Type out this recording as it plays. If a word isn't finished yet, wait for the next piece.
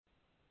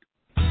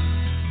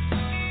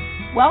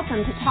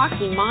Welcome to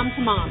Talking Mom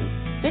to Mom.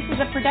 This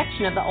is a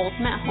production of the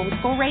Ultimate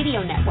Homeschool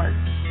Radio Network.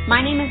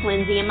 My name is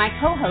Lindsay, and my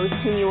co-host,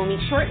 whom you will meet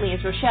shortly,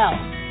 is Rochelle.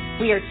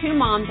 We are two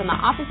moms on the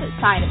opposite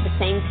side of the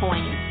same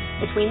coin.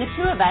 Between the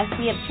two of us,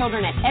 we have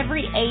children at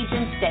every age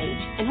and stage,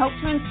 and hope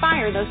to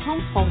inspire those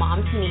homeschool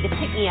moms who need a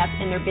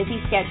pick-me-up in their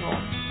busy schedule,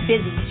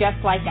 busy just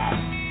like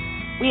us.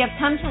 We have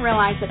come to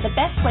realize that the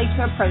best way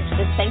to approach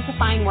this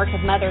sanctifying work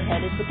of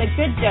motherhood is with a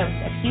good dose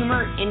of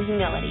humor and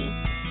humility.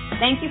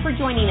 Thank you for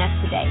joining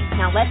us today.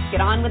 Now let's get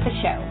on with the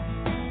show.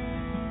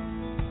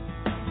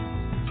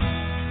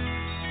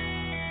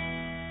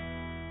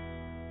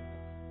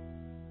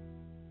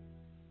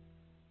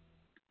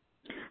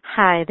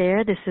 Hi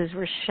there, this is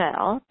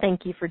Rochelle.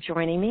 Thank you for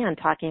joining me on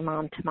Talking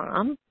Mom to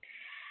Mom.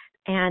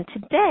 And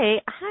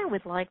today I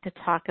would like to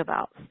talk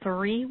about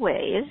 3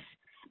 ways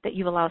that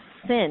you allow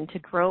sin to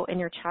grow in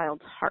your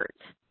child's heart.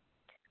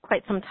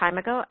 Quite some time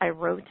ago, I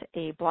wrote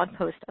a blog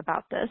post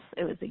about this.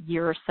 It was a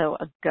year or so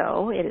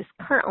ago. It is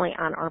currently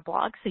on our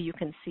blog, so you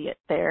can see it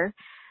there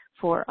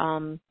for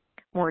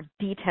more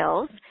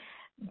details.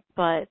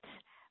 But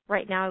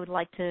right now I would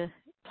like to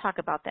talk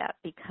about that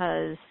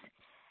because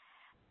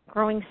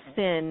growing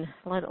sin,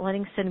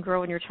 letting sin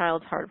grow in your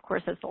child's heart, of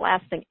course, that's the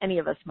last thing any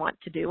of us want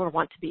to do or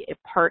want to be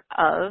a part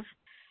of,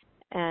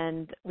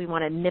 and we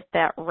want to nip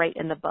that right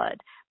in the bud.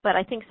 But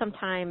I think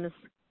sometimes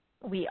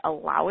we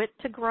allow it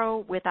to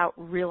grow without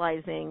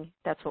realizing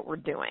that's what we're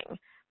doing,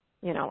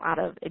 you know, out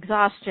of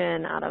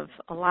exhaustion, out of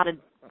a lot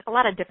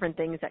of different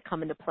things that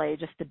come into play,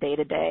 just the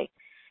day-to-day.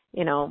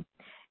 You know,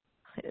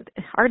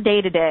 our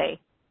day-to-day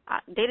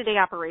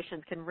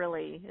operations can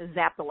really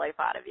zap the life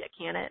out of you,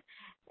 can't it?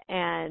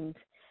 And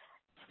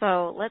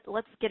so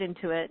let's get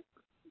into it.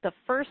 The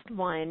first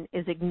one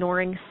is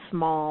ignoring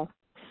small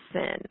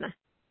sin,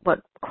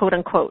 but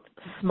quote-unquote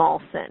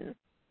small sin.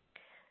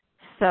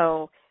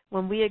 So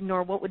when we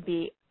ignore what would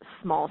be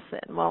small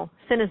sin, well,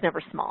 sin is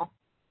never small.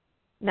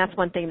 And that's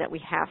one thing that we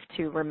have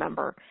to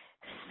remember.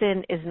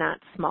 Sin is not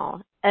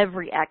small.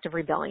 Every act of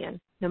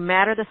rebellion, no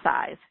matter the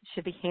size,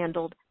 should be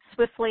handled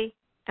swiftly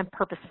and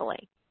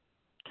purposefully.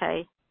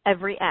 Okay?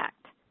 Every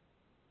act.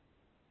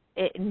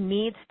 It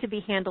needs to be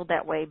handled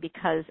that way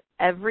because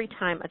every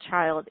time a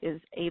child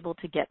is able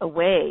to get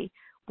away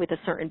with a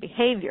certain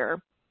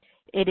behavior,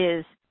 it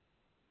is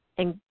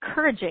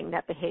encouraging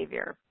that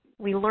behavior.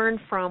 We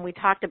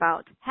talked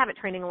about habit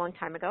training a long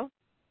time ago,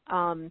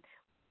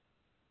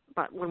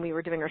 but when we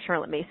were doing our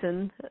Charlotte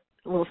Mason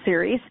little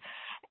series,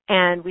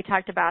 and we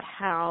talked about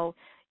how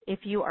if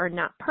you are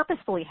not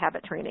purposefully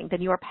habit training,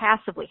 then you are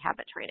passively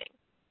habit training.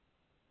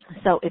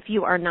 So if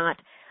you are not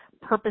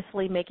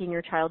purposely making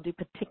your child do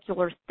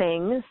particular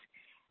things,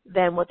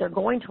 then what they're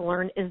going to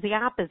learn is the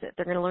opposite.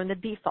 They're going to learn the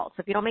default.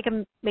 So if you don't make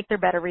them make their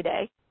bed every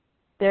day,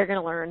 they're going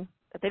to learn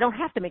that they don't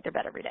have to make their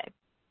bed every day,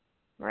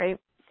 right?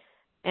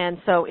 And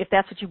so if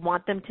that's what you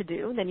want them to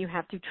do, then you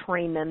have to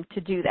train them to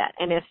do that.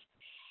 And if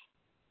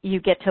you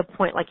get to a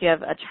point like you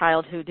have a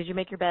child who, did you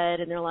make your bed?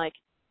 And they're like,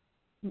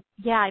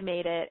 yeah, I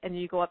made it. And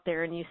you go up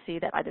there and you see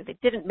that either they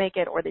didn't make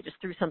it or they just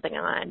threw something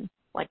on,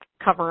 like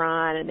cover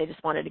on, and they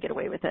just wanted to get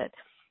away with it.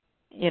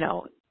 You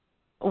know,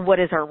 what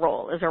is our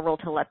role? Is our role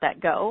to let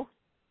that go?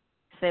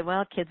 Say,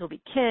 well, kids will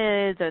be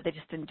kids, or they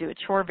just didn't do a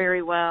chore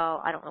very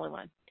well. I don't really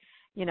want,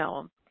 you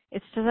know,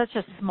 it's such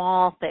a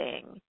small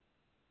thing.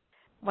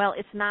 Well,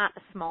 it's not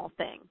a small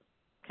thing.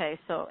 Okay,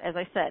 so as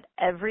I said,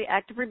 every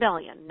act of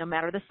rebellion, no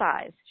matter the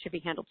size, should be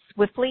handled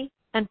swiftly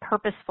and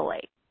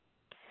purposefully.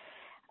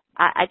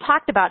 I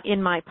talked about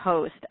in my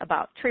post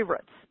about tree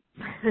roots.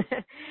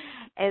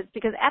 It's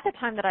because at the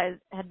time that I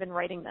had been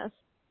writing this,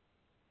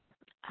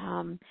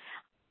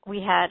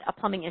 we had a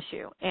plumbing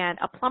issue, and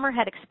a plumber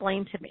had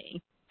explained to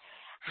me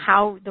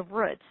how the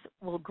roots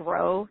will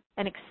grow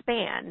and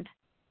expand.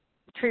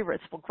 Tree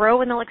roots will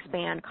grow and they'll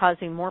expand,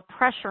 causing more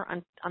pressure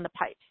on the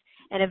pipes.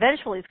 And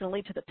eventually it's going to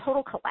lead to the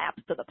total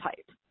collapse of the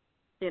pipe,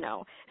 you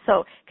know.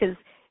 So, because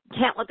you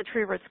can't let the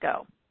tree roots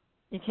go.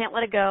 You can't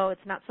let it go.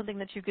 It's not something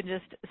that you can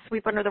just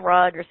sweep under the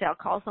rug or say, I'll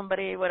call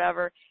somebody,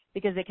 whatever,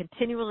 because they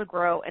continue to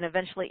grow, and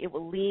eventually it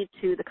will lead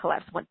to the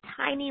collapse of one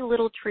tiny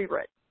little tree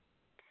root.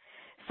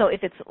 So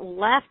if it's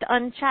left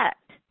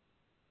unchecked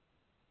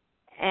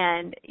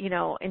and, you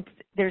know,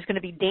 there's going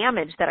to be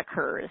damage that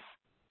occurs,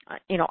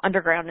 you know,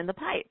 underground in the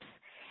pipes.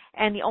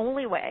 And the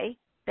only way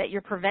that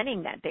you're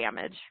preventing that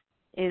damage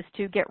is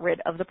to get rid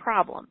of the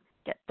problem,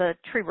 get the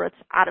tree roots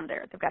out of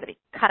there. They've got to be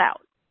cut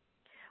out.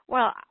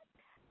 Well,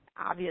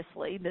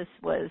 obviously, this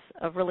was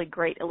a really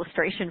great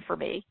illustration for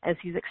me as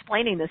he's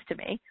explaining this to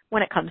me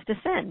when it comes to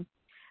sin,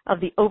 of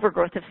the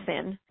overgrowth of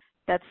sin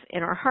that's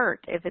in our heart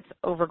if it's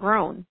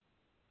overgrown.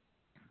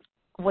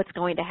 What's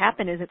going to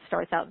happen is it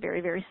starts out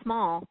very, very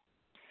small,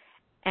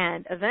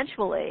 and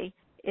eventually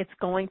it's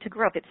going to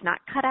grow. If it's not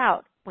cut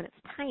out when it's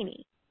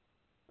tiny,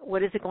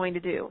 what is it going to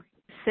do?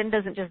 Sin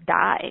doesn't just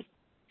die.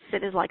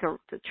 Sin is like a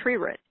tree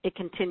root. It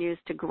continues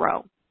to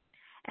grow,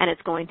 and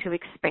it's going to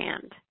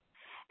expand.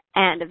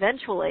 And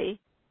eventually,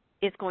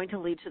 it's going to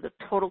lead to the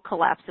total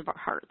collapse of our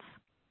hearts.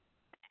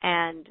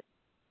 And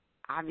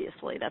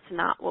obviously, that's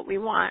not what we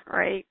want,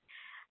 right?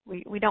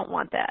 We don't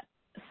want that.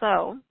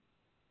 So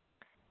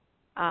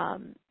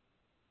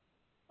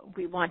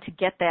we want to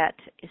get that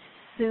as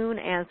soon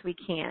as we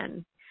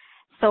can.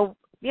 So,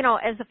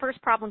 as the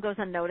first problem goes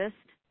unnoticed,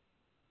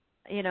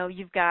 it's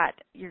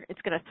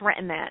going to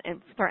threaten that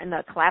and threaten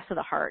the collapse of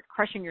the heart,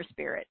 crushing your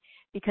spirit,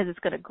 because it's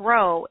going to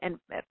grow. And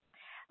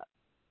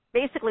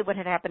basically what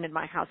had happened in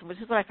my house, which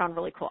is what I found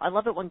really cool. I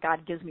love it when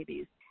God gives me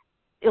these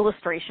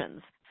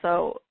illustrations,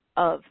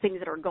 of things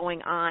that are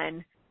going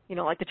on,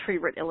 like the tree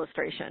root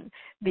illustration,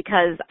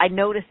 because I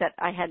noticed that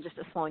I had just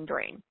a slowing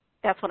drain.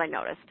 That's what I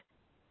noticed.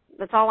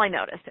 That's all I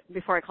noticed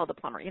before I called the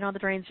plumber. The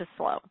drain's just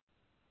slow.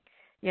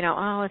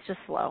 It's just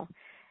slow.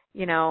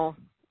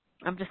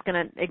 I'm just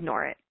going to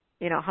ignore it.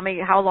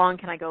 How long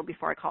can I go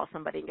before I call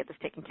somebody and get this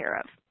taken care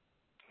of?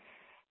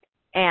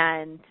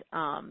 And,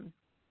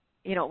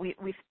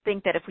 we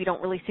think that if we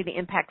don't really see the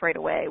impact right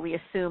away, we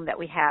assume that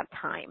we have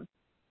time.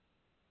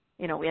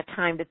 We have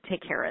time to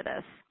take care of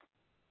this.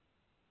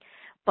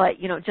 But,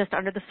 just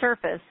under the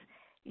surface,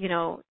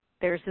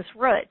 there's this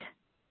root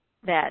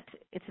that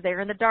it's there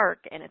in the dark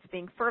and it's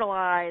being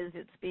fertilized,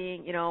 it's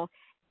being,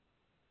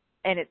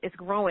 and it's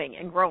growing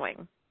and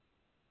growing.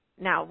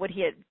 Now, what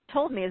he had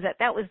told me is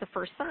that was the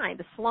first sign.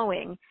 The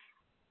slowing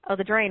of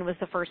the drain was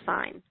the first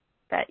sign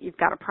that you've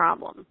got a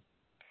problem.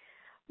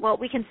 Well,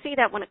 we can see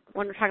that when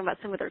we're talking about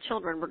sin with our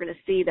children, we're going to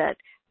see that,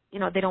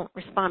 they don't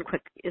respond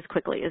as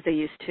quickly as they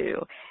used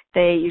to.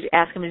 You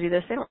ask them to do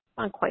this, they don't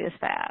respond quite as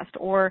fast,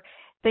 or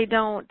they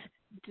don't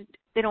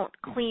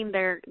clean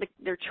their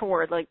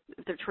chore, like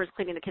if their chore is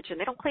cleaning the kitchen,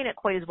 they don't clean it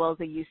quite as well as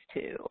they used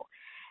to.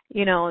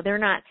 They're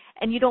not,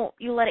 and you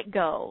let it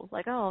go.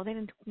 Like, oh, they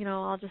didn't,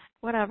 I'll just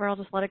let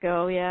it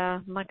go. Yeah,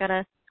 I'm not going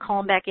to call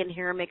them back in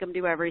here and make them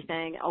do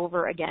everything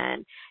over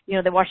again.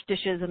 They washed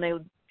dishes and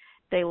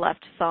they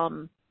left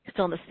some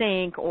still in the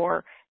sink,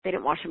 or they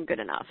didn't wash them good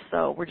enough.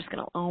 So we're just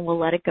going to, we'll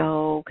let it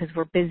go because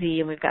we're busy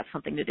and we've got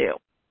something to do.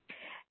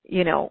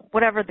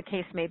 Whatever the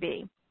case may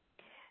be.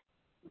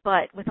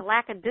 But with a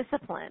lack of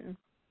discipline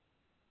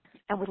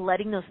and with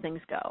letting those things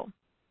go,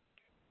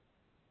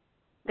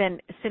 then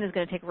sin is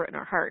going to take root in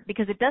our heart,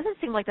 because it doesn't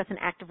seem like that's an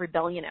act of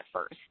rebellion at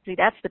first. See,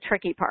 that's the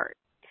tricky part,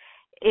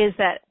 is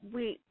that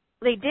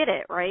they did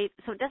it, right?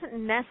 So it doesn't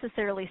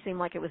necessarily seem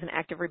like it was an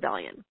act of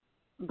rebellion,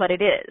 but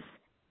it is.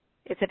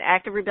 It's an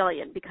act of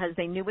rebellion because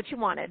they knew what you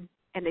wanted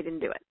and they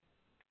didn't do it.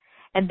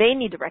 And they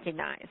need to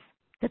recognize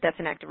that that's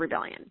an act of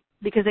rebellion,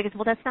 because they go,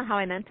 well, that's not how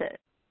I meant it.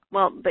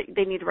 Well,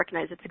 they need to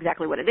recognize it's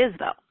exactly what it is,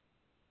 though.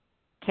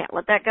 Can't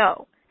let that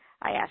go.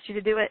 I asked you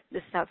to do it. This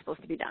is how it's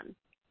supposed to be done.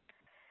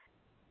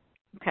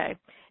 Okay.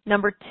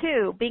 Number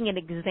 2, being an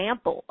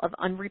example of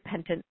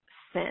unrepentant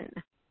sin.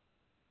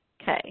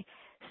 Okay.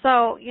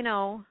 So,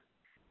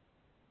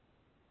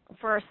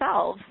 for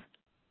ourselves,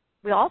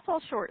 we all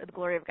fall short of the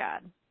glory of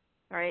God,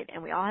 right?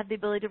 And we all have the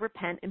ability to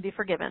repent and be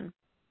forgiven.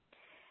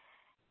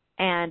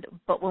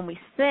 But when we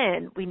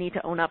sin, we need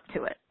to own up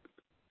to it,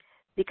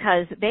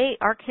 because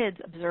our kids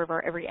observe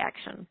our every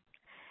action.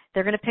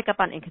 They're going to pick up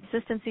on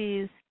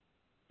inconsistencies.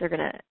 They're going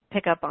to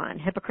pick up on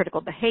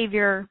hypocritical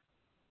behavior.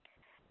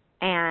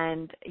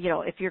 And,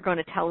 if you're going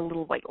to tell a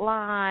little white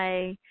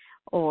lie,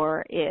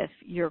 or if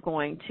you're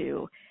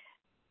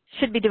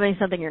should be doing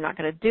something, you're not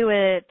going to do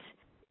it,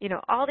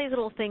 all these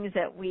little things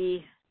that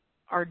we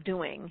are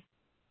doing,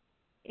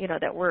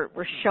 that we're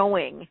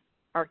showing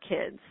our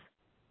kids.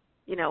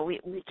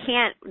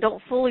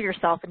 Don't fool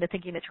yourself into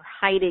thinking that you're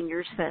hiding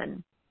your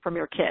sin from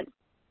your kid.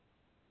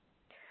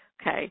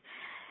 Okay.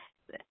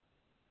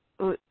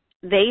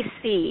 They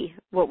see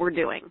what we're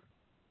doing.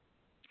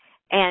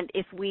 And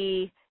if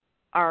we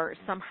are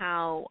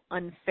somehow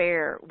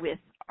unfair with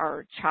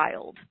our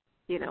child,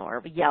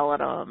 or we yell at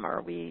them,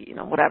 or we,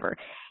 whatever,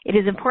 it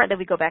is important that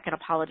we go back and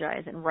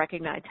apologize and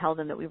tell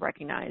them that we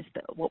recognize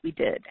what we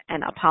did,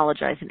 and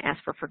apologize and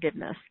ask for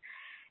forgiveness.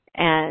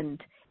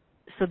 And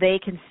so they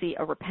can see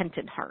a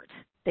repentant heart.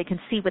 They can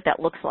see what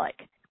that looks like.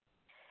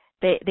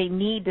 They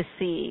need to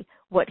see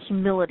what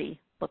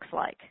humility looks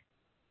like.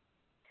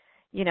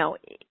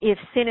 If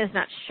sin is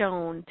not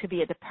shown to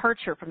be a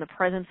departure from the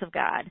presence of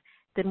God,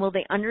 then will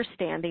they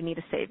understand they need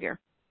a Savior?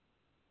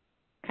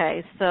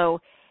 Okay,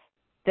 so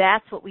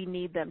that's what we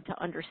need them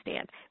to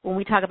understand. When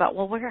we talk about,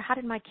 how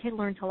did my kid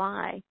learn to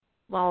lie?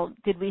 Well,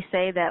 did we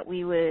say that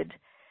we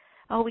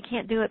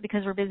can't do it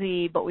because we're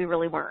busy, but we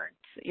really weren't?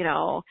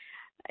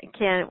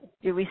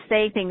 Do we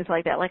say things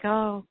like that? Like,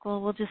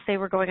 we'll just say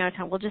we're going out of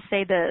town. We'll just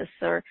say this,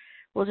 or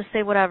we'll just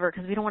say whatever,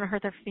 because we don't want to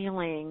hurt their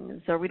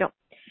feelings, or we don't.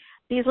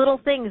 These little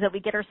things that we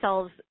get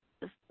ourselves,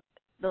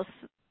 those,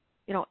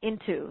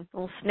 into,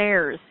 little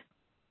snares,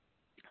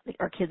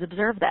 our kids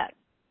observe that.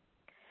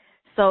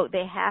 So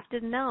they have to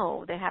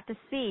know, they have to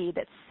see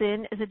that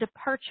sin is a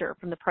departure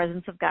from the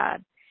presence of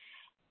God.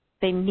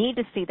 They need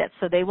to see that,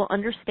 so they will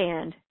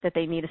understand that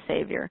they need a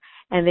Savior,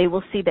 and they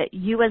will see that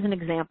you as an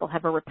example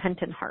have a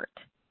repentant heart.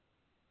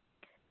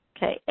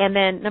 Okay, and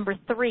then number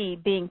 3,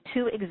 being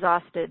too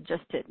exhausted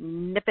just to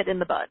nip it in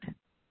the bud,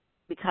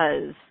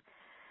 because,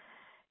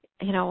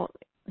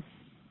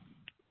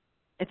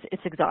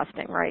 it's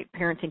exhausting, right?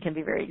 Parenting can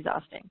be very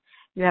exhausting.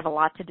 You have a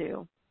lot to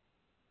do.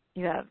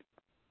 You have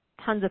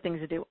tons of things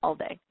to do all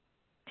day.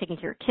 Taking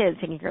care of kids,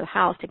 taking care of the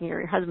house, taking care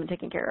of your husband,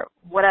 taking care of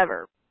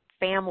whatever,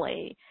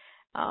 family.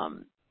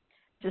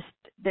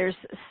 There's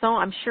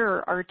I'm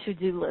sure our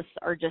to-do lists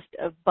are just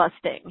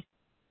busting.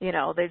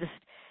 They just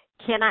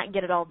cannot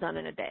get it all done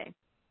in a day.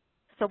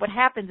 So what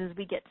happens is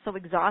we get so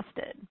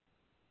exhausted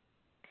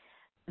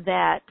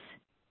that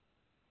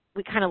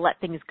we kind of let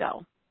things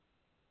go.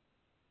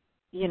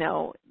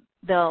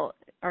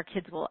 Our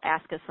kids will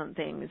ask us some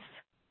things.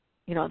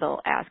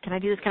 They'll ask, can I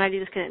do this? Can I do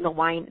this? And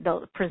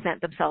they'll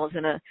present themselves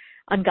in a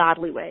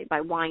ungodly way by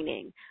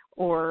whining,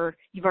 or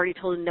you've already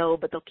told them no,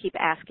 but they'll keep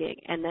asking,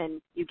 and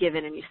then you give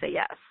in and you say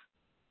yes,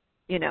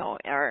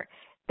 or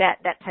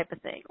that type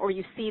of thing. Or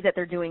you see that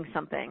they're doing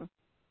something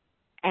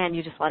and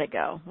you just let it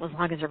go, as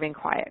long as they're being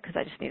quiet, because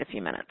I just need a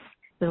few minutes.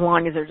 As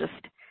long as they're just,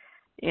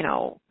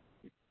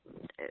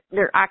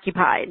 they're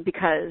occupied,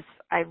 because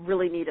I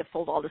really need to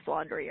fold all this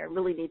laundry. I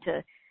really need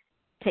to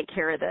take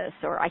care of this.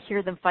 Or I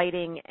hear them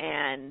fighting,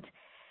 and,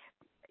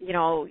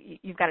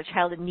 you've got a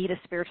child in need of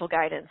spiritual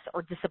guidance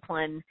or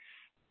discipline,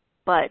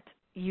 but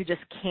you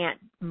just can't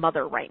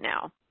mother right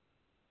now.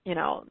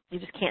 You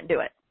just can't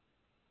do it.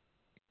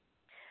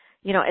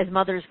 As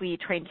mothers, we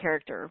train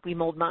character, we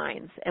mold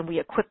minds, and we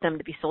equip them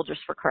to be soldiers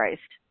for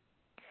Christ.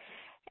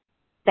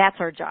 That's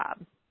our job.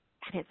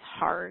 And it's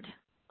hard.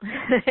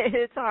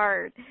 It's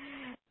hard.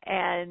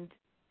 And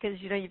because,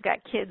 you've got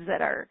kids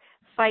that are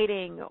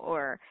fighting,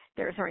 or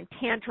they're throwing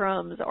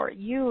tantrums, or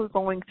you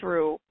going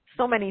through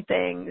so many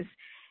things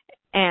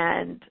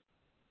and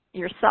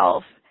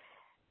yourself.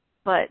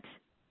 But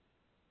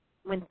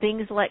when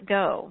things let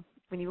go,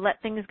 when you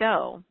let things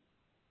go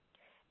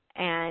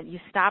and you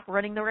stop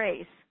running the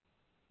race,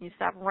 you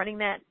stop running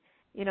that,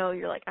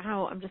 you're like,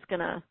 oh, I'm just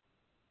going to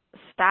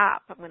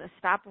stop. I'm going to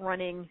stop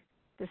running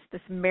this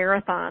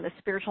marathon, this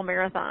spiritual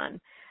marathon,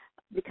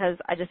 because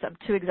I'm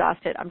too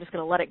exhausted. I'm just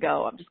going to let it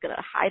go. I'm just going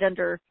to hide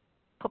under,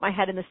 put my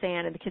head in the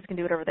sand, and the kids can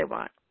do whatever they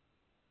want.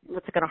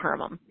 What's it going to harm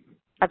them?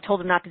 I've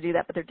told them not to do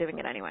that, but they're doing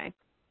it anyway.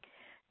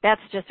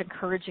 That's just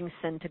encouraging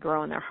sin to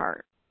grow in their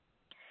heart.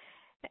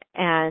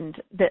 And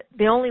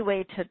the only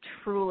way to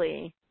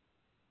truly,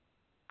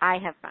 I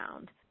have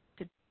found,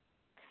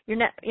 we're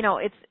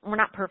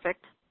not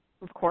perfect,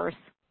 of course.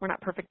 We're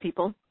not perfect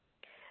people.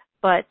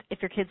 But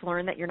if your kids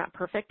learn that you're not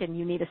perfect and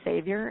you need a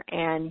Savior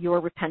and you're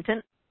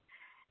repentant,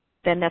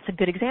 then that's a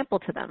good example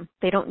to them.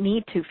 They don't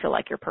need to feel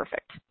like you're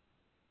perfect.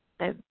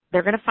 They're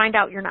going to find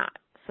out you're not.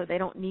 So they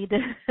don't need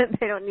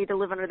to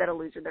live under that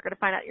illusion. They're going to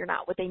find out you're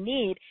not. What they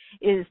need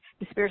is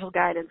the spiritual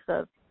guidance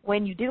of,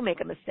 when you do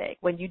make a mistake,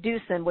 when you do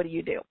sin, what do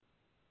you do?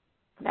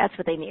 That's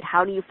what they need.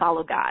 How do you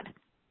follow God?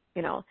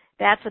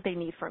 That's what they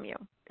need from you.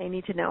 They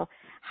need to know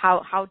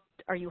how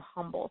are you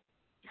humble,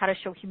 how to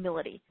show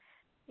humility,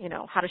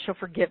 how to show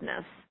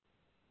forgiveness.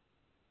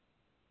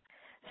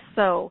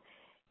 So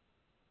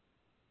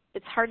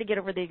it's hard to get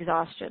over the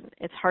exhaustion.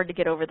 It's hard to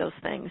get over those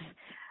things.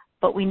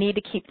 But we need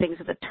to keep things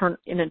with an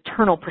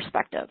internal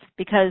perspective,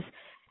 because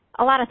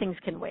a lot of things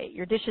can wait.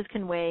 Your dishes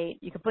can wait.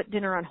 You can put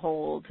dinner on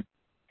hold.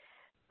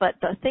 But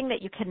the thing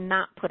that you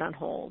cannot put on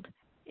hold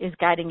is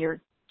guiding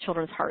your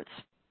children's hearts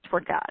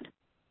toward God.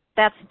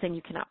 That's the thing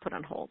you cannot put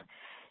on hold.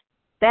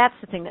 That's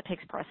the thing that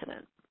takes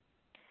precedent.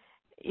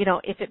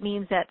 If it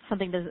means that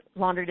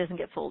laundry doesn't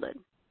get folded,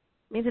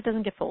 it means it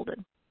doesn't get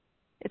folded.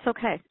 It's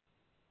okay.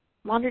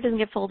 Laundry doesn't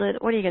get folded.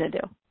 What are you going to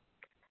do?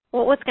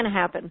 Well, what's going to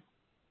happen?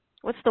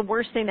 What's the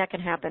worst thing that can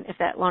happen if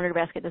that laundry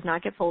basket does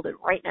not get folded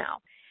right now?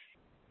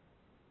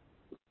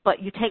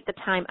 But you take the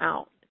time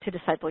out to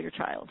disciple your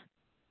child.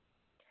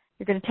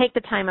 You're going to take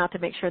the time out to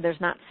make sure there's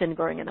not sin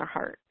growing in their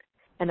heart,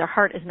 and their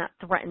heart is not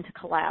threatened to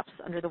collapse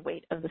under the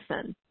weight of the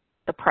sin,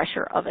 the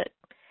pressure of it.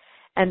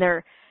 And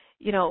they're,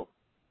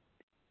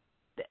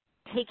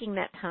 taking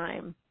that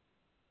time,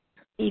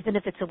 even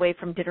if it's away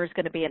from dinner, is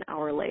going to be an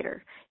hour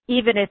later.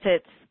 Even if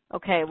it's,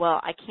 okay,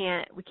 well,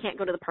 we can't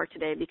go to the park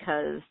today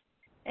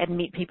and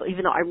meet people,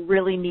 even though I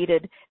really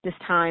needed this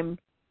time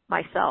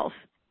myself.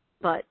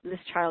 But this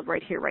child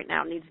right here, right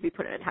now, needs to be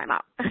put in a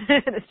timeout.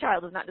 This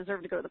child does not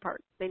deserve to go to the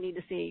park. They need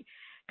to see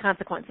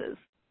consequences.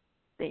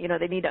 They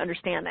need to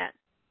understand that.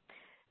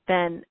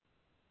 Then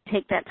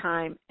take that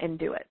time and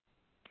do it.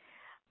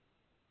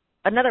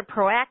 Another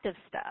proactive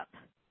step,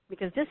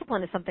 because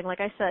discipline is something, like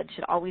I said,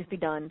 should always be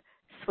done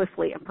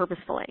swiftly and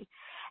purposefully.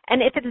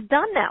 And if it's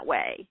done that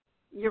way,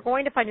 you're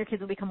going to find your kids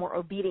will become more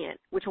obedient,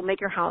 which will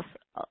make your house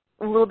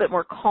a little bit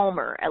more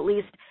calmer, at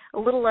least a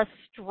little less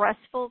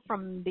stressful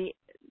from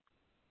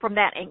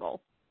that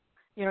angle.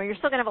 You're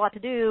still going to have a lot to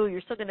do.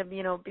 You're still going to,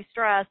 be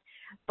stressed,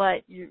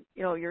 but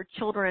your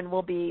children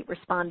will be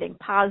responding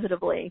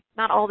positively.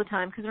 Not all the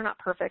time, because they're not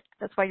perfect.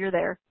 That's why you're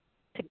there,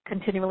 to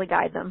continually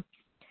guide them.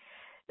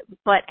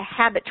 But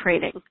habit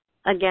training,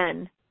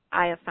 again,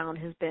 I have found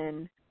has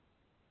been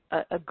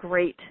a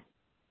great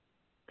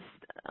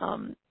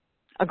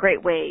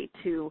way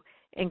to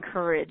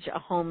encourage a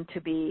home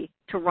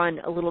to run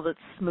a little bit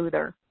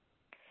smoother.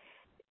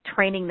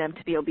 Training them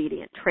to be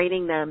obedient,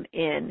 training them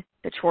in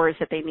the chores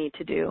that they need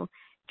to do,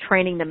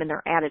 training them in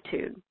their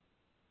attitude,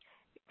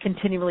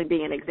 continually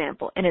being an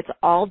example. And it's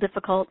all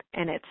difficult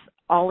and it's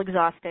all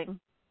exhausting.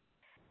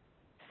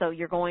 So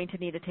you're going to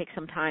need to take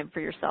some time for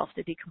yourself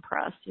to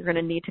decompress. You're going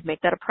to need to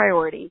make that a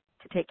priority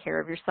to take care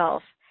of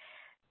yourself,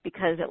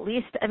 because at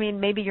least, I mean,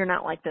 maybe you're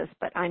not like this,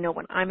 but I know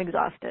when I'm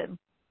exhausted,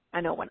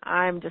 I know when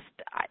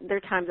there are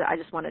times that I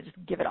just want to just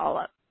give it all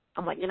up.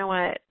 I'm like, you know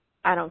what?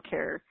 I don't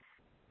care.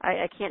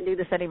 I can't do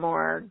this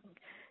anymore.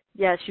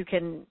 Yes, you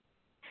can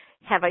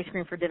have ice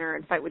cream for dinner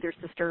and fight with your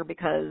sister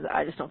because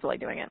I just don't feel like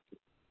doing it.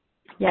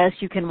 Yes,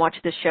 you can watch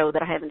this show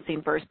that I haven't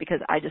seen first because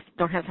I just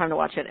don't have time to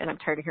watch it and I'm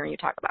tired of hearing you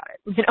talk about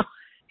it, you know?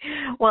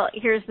 Well,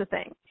 here's the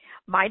thing.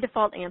 My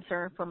default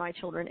answer for my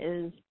children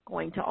is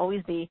going to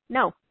always be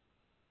no.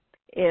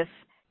 If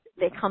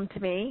they come to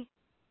me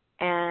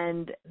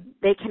and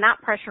they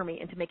cannot pressure me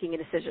into making a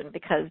decision,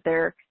 because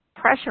their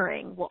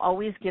pressuring will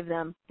always give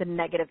them the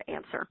negative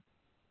answer.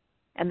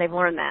 And they've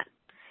learned that.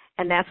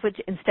 And that's what,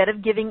 instead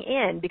of giving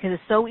in, because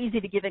it's so easy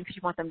to give in because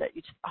you want them to,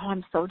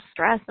 I'm so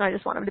stressed and I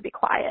just want them to be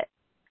quiet.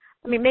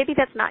 I mean, maybe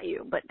that's not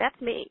you, but that's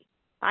me.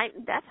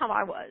 That's how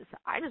I was.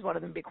 I just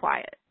wanted them to be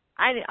quiet.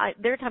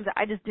 There are times that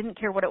I just didn't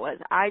care what it was.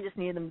 I just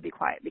needed them to be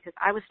quiet because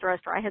I was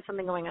stressed or I had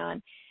something going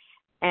on.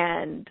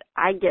 And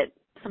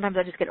sometimes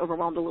I just get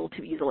overwhelmed a little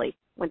too easily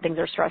when things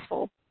are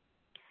stressful.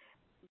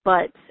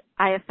 But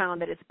I have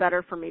found that it's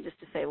better for me just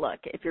to say, look,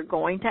 if you're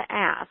going to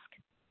ask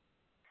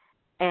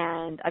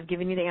and I've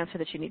given you the answer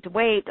that you need to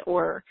wait,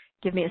 or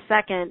give me a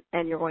second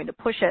and you're going to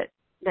push it,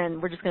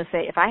 then we're just going to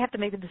say, if I have to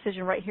make the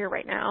decision right here,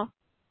 right now,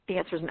 the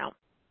answer is no.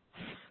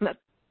 That's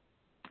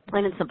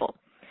plain and simple.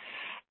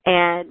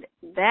 And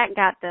that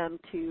got them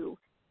to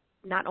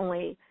not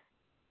only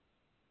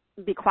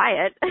be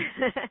quiet,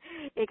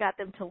 it got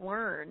them to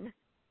learn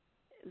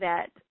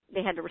that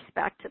they had to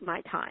respect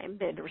my time,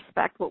 they had to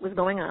respect what was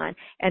going on,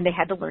 and they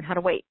had to learn how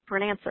to wait for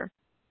an answer.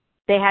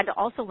 They had to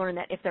also learn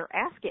that if they're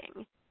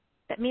asking,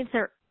 that means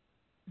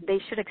they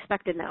should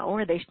expect a no,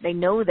 or they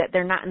know that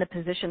they're not in the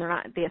position, they're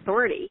not the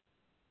authority.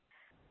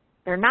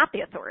 They're not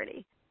the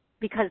authority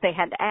because they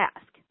had to ask,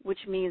 which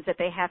means that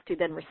they have to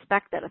then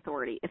respect that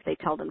authority if they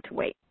tell them to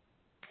wait.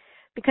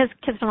 Because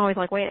kids don't always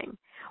like waiting.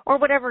 Or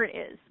whatever it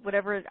is,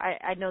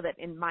 I know that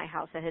in my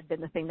house that had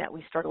been the thing that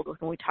we struggled with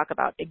when we talk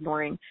about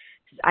ignoring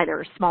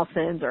either small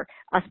sins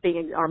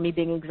or me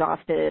being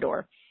exhausted,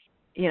 or,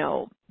 you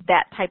know,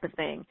 that type of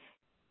thing.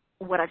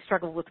 What I've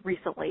struggled with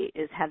recently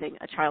is having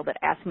a child that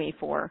asks me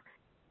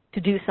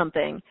to do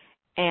something,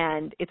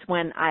 and it's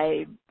when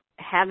I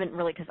haven't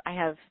really, because I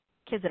have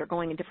kids that are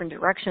going in different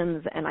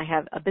directions, and I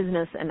have a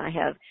business, and I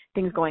have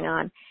things going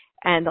on,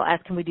 and they'll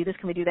ask, can we do this,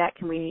 can we do that,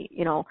 can we,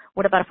 you know,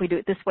 what about if we do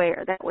it this way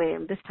or that way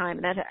and this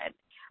time, and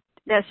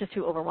that's just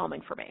too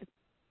overwhelming for me.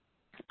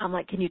 I'm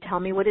like, can you tell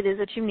me what it is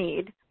that you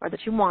need or that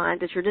you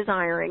want, that you're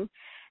desiring,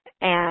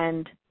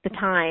 and the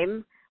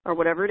time or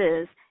whatever it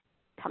is,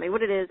 tell me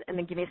what it is, and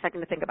then give me a second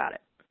to think about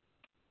it.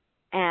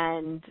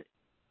 And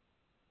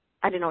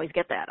I didn't always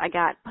get that. I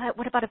got, but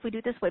what about if we do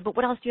it this way? But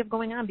what else do you have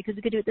going on? Because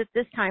we could do it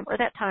this time or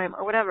that time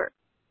or whatever.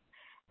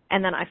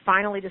 And then I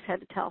finally just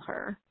had to tell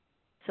her,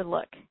 so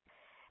look,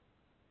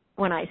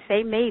 when I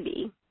say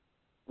maybe,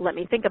 let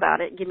me think about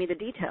it, give me the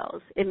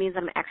details, it means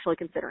I'm actually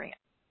considering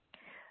it.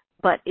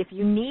 But if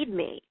you need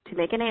me to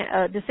make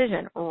a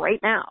decision right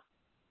now,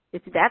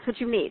 if that's what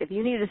you need, if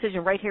you need a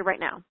decision right here, right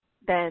now,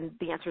 then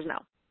the answer is no.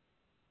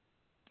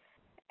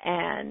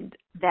 And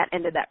that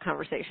ended that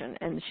conversation,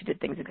 and she did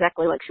things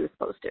exactly like she was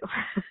supposed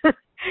to.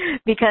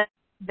 Because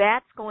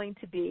that's going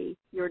to be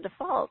your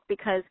default,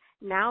 because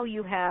now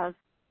you have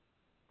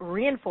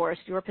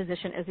reinforced your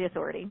position as the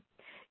authority.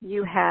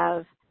 You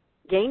have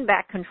gained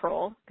back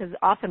control, because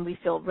often we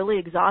feel really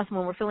exhausted.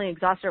 When we're feeling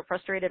exhausted or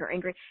frustrated or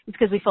angry, it's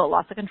because we feel a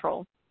loss of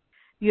control.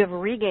 You have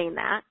regained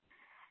that,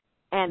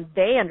 and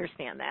they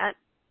understand that,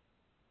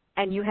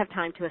 and you have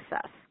time to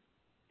assess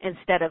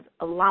instead of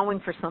allowing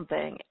for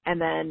something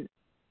and then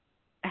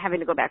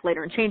having to go back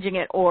later and changing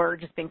it, or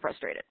just being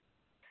frustrated.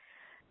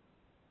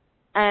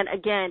 And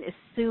again, as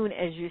soon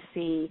as you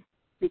see,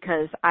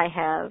 because I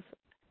have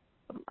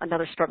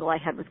another struggle I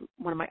had with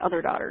one of my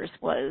other daughters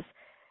was,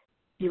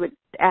 you would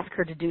ask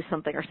her to do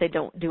something or say,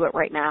 don't do it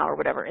right now or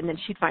whatever, and then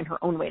she'd find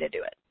her own way to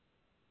do it.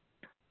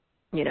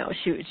 You know,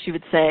 she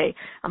would say,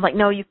 I'm like,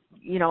 no, you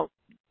know,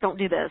 don't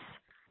do this.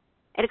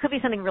 And it could be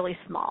something really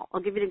small.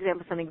 I'll give you an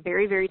example of something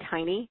very, very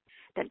tiny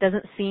that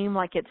doesn't seem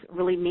like it's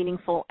really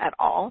meaningful at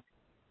all,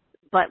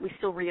 but we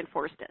still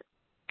reinforced it.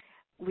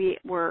 We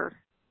were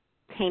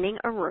painting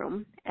a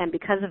room, and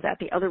because of that,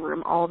 the other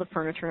room, all the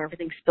furniture and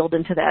everything spilled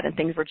into that, and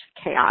things were just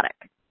chaotic.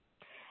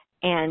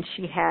 And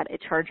she had a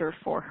charger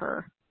for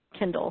her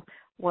Kindle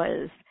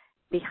was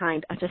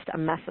behind just a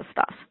mess of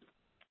stuff.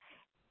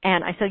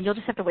 And I said, you'll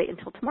just have to wait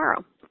until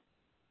tomorrow.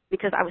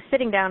 Because I was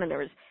sitting down, and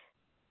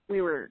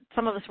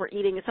some of us were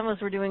eating, and some of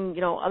us were doing,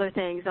 you know, other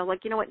things. I was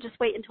like, you know what, just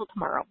wait until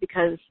tomorrow,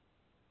 because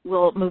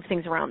we'll move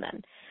things around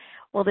then.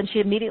 Well, then she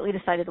immediately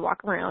decided to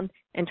walk around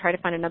and try to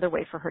find another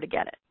way for her to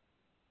get it.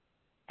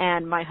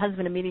 And my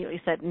husband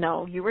immediately said,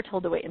 no, you were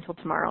told to wait until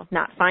tomorrow,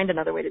 not find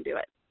another way to do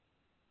it.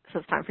 So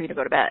it's time for you to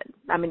go to bed.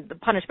 I mean, the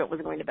punishment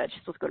wasn't going to bed.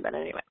 She's supposed to go to bed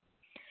anyway.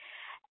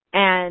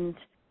 And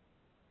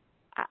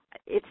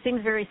it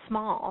seems very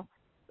small,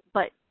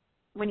 but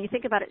when you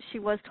think about it, she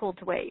was told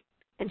to wait.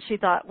 And she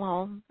thought,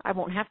 well, I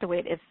won't have to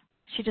wait if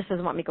she just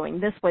doesn't want me going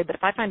this way. But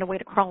if I find a way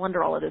to crawl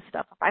under all of this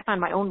stuff, if I find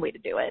my own way to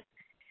do it,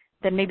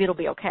 then maybe it'll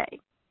be okay.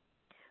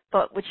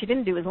 But what she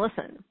didn't do is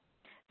listen,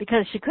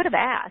 because she could have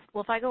asked,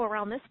 well, if I go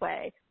around this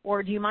way,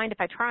 or do you mind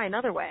if I try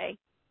another way?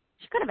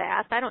 She could have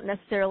asked. I don't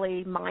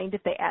necessarily mind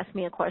if they ask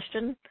me a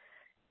question,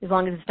 as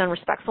long as it's done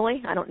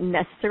respectfully. I don't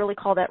necessarily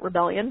call that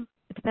rebellion.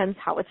 It depends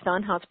how it's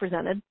done, how it's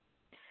presented,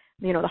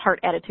 the heart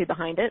attitude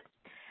behind it.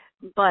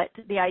 But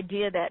the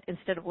idea that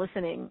instead of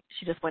listening,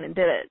 she just went and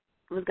did it,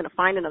 was going to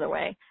find another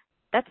way,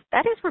 that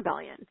is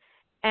rebellion.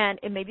 And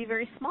it may be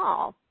very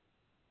small.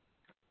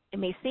 It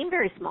may seem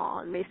very small.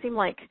 It may seem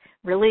like,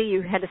 really,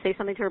 you had to say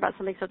something to her about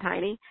something so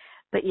tiny?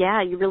 But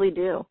yeah, you really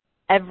do.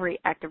 Every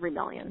act of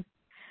rebellion.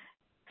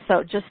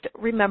 So just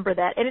remember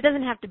that. And it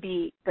doesn't have to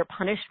be they're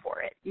punished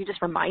for it. You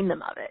just remind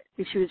them of it.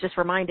 She was just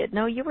reminded,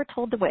 no, you were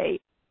told to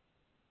wait.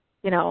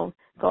 Go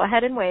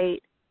ahead and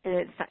wait. And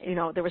it's,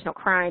 there was no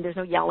crying, there's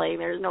no yelling,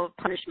 there's no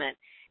punishment.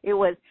 It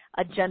was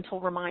a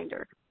gentle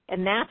reminder.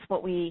 And that's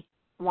what we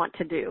want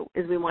to do,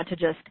 is we want to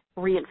just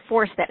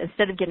reinforce that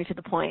instead of getting to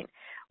the point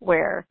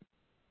where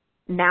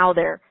now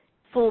they're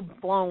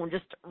full-blown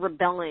just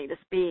rebelling,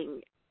 just being,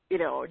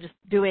 just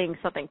doing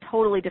something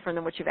totally different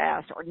than what you've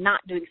asked, or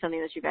not doing something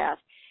that you've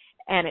asked,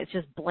 and it's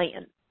just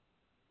blatant.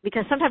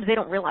 Because sometimes they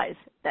don't realize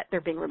that they're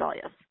being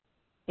rebellious.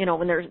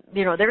 When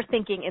they're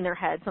thinking in their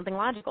head something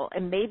logical,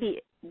 and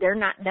maybe they're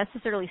not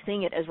necessarily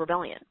seeing it as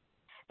rebellion.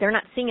 They're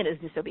not seeing it as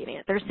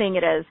disobedient. They're seeing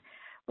it as,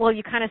 well,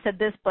 you kind of said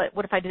this, but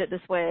what if I did it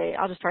this way?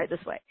 I'll just try it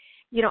this way.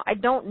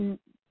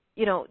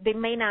 It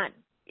may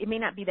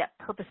not be that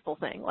purposeful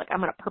thing, like I'm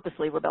going to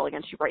purposely rebel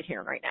against you right here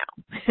and right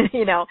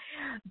now,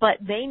 but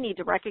they need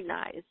to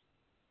recognize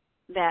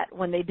that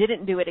when they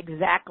didn't do it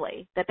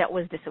exactly, that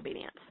was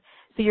disobedience.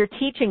 So you're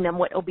teaching them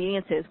what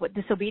obedience is, what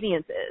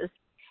disobedience is,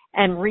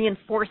 and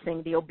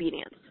reinforcing the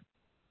obedience.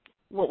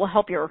 What will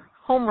help your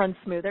home run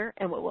smoother,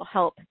 and what will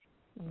help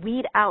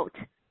weed out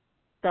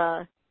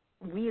the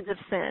weeds of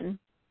sin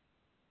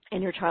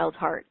in your child's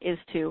heart, is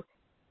to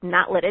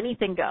not let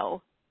anything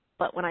go.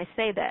 But when I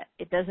say that,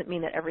 it doesn't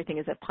mean that everything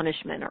is a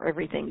punishment or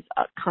everything's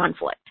a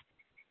conflict.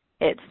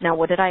 It's, now,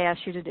 what did I ask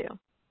you to do?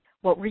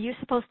 What were you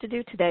supposed to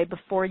do today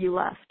before you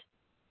left?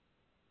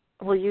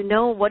 Well,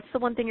 what's the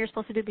one thing you're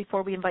supposed to do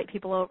before we invite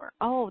people over?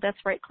 Oh,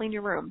 that's right, clean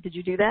your room. Did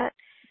you do that?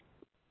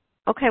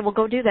 Okay, well,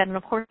 go do that, and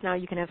of course now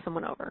you can have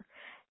someone over.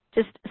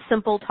 Just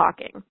simple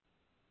talking,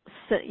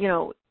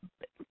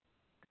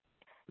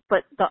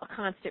 but the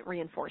constant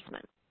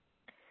reinforcement.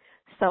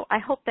 So I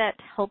hope that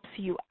helps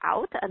you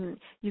out, and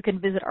you can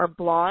visit our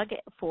blog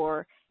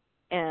for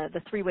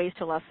the 3 ways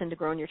to allow sin to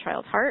grow in your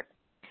child's heart,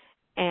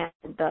 and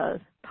the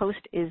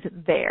post is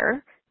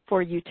there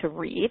for you to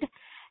read.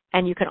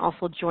 And you can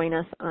also join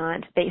us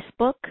on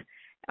Facebook,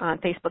 on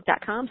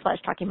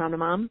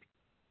facebook.com/talkingmomtomom.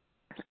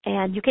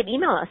 And you can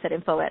email us at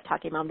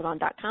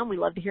info@talkingmomtomom.com. We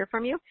love to hear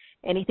from you.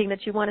 Anything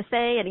that you want to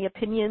say, any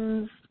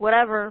opinions,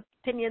 whatever,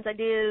 opinions,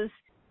 ideas,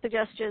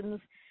 suggestions,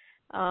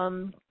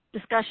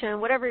 discussion,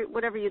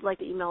 whatever you'd like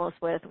to email us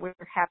with, we're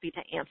happy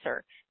to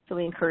answer. So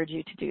we encourage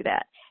you to do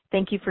that.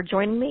 Thank you for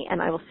joining me,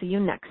 and I will see you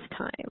next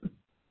time.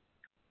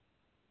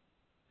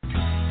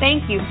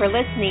 Thank you for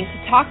listening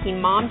to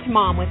Talking Mom to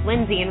Mom with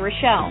Lindsay and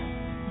Rochelle.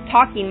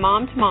 Talking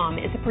Mom to Mom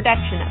is a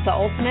production of the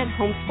Ultimate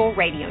Homeschool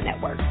Radio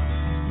Network.